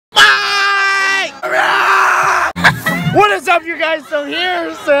up, you guys? So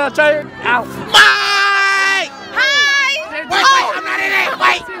here's try. Ow. Hi! Wait, I'm not in it.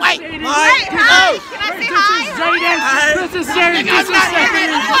 Wait. Hi! Can I say hi? This is Jaden. This is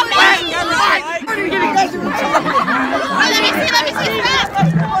Stephanie. Let me see fast.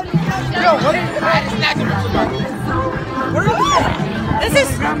 Yo, what are you? This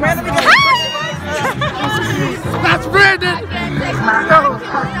is That's Brandon. No.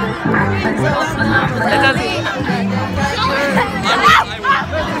 It doesn't.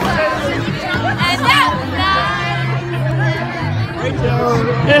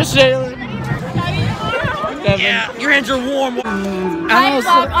 Here's Shayla. Yeah, your hands are warm. This is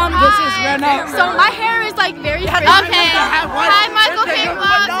Renna. So my hair is like very frizzy. Okay. Hi, Michael King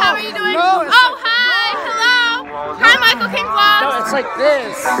Vlogs. How are you doing? No, Oh, hi. Hello. Hi, Michael King Vlogs. No, it's like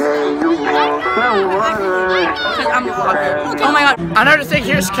this. I'm a vlogger. Oh my god. I know to say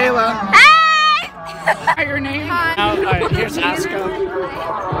here's Kayla. Hey. Your name? Alright, here's Aska.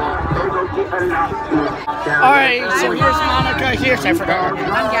 Alright, so here's Monica. Here's, I forgot.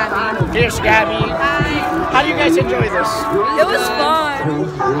 I'm Gabby. Here's Gabby. How do you guys enjoy this? It was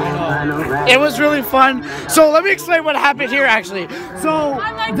fun. It was really fun. So let me explain what happened here actually. So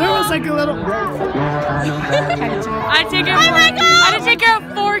there was like a little... I had to take care of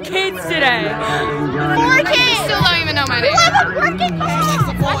 4 kids today. 4 kids. Still don't even know my name.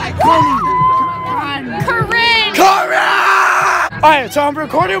 Corinne. Alright, so I'm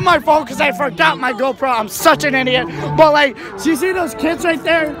recording with my phone because I forgot my GoPro. I'm such an idiot. But like, so you see those kids right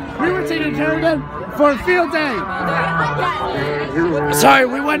there? We were taking care of them for a field day. Sorry,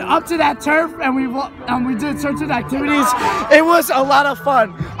 we went up to that turf and we did certain activities. It was a lot of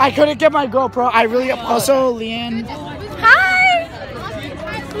fun. I couldn't get my GoPro. I really also Leanne. Hi.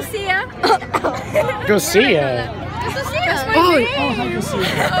 Lucia. Go see ya. Oh, hi, Lucia.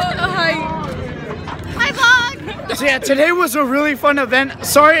 Hi. Hi, vlog. So yeah, today was a really fun event.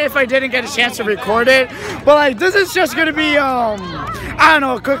 Sorry if I didn't get a chance to record it, but like this is just gonna be I don't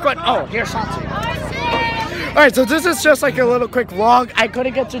know, a quick one. Oh, here's something. All right, so this is just like a little quick vlog. I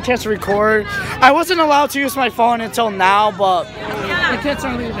couldn't get a chance to record. I wasn't allowed to use my phone until now, but the kids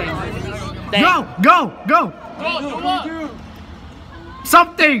are leaving. Go!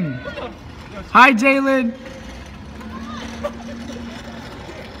 Something. Hi, Jalen.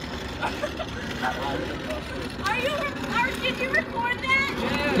 Did you record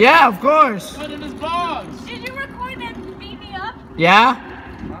that? Yeah, of course. Did you record that and beat me up? Yeah.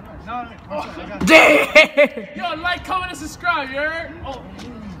 Yo, like, comment, and subscribe, you heard? Oh.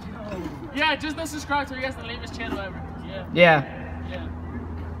 Yeah, just don't subscribe to he has the lamest channel ever. Yeah.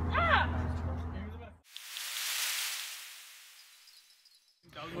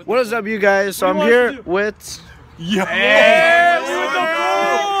 What is up, you guys? So I'm here with...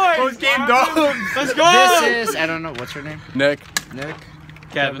 Post game dog. Let's go! This is... I don't know. What's her name? Nick.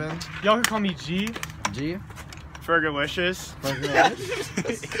 Kevin. Y'all can call me G. G? Fergalicious.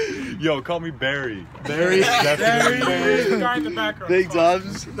 Yo, call me Barry. Barry. Guy in the background. Big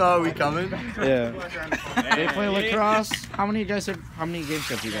Dubs. Oh, we coming? Yeah. They play lacrosse. How many games have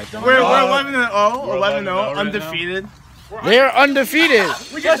you guys done? We're 11-0. 11-0. Undefeated. They're undefeated.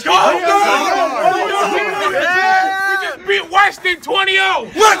 We just go! We just beat Weston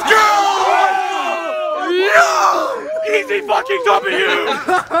 20-0. Let's go! Yo! Easy fucking W!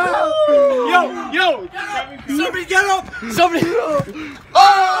 Yo! Somebody get up! Somebody.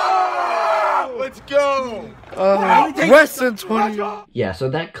 Oh! Let's go! Weston 20. Yeah, so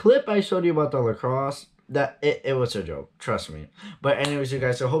that clip I showed you about the lacrosse, that it was a joke, trust me. But anyways, you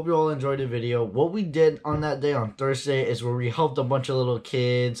guys, I hope you all enjoyed the video. What we did on that day on Thursday is where we helped a bunch of little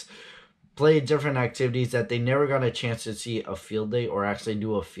kids play different activities that they never got a chance to see a field day or actually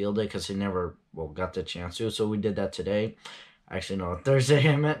do a field day because they never got the chance to. So we did that today. Actually, no, Thursday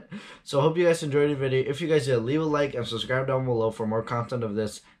I meant. So I hope you guys enjoyed the video. If you guys did, leave a like and subscribe down below for more content of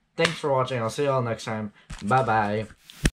this. Thanks for watching. I'll see you all next time. Bye-bye.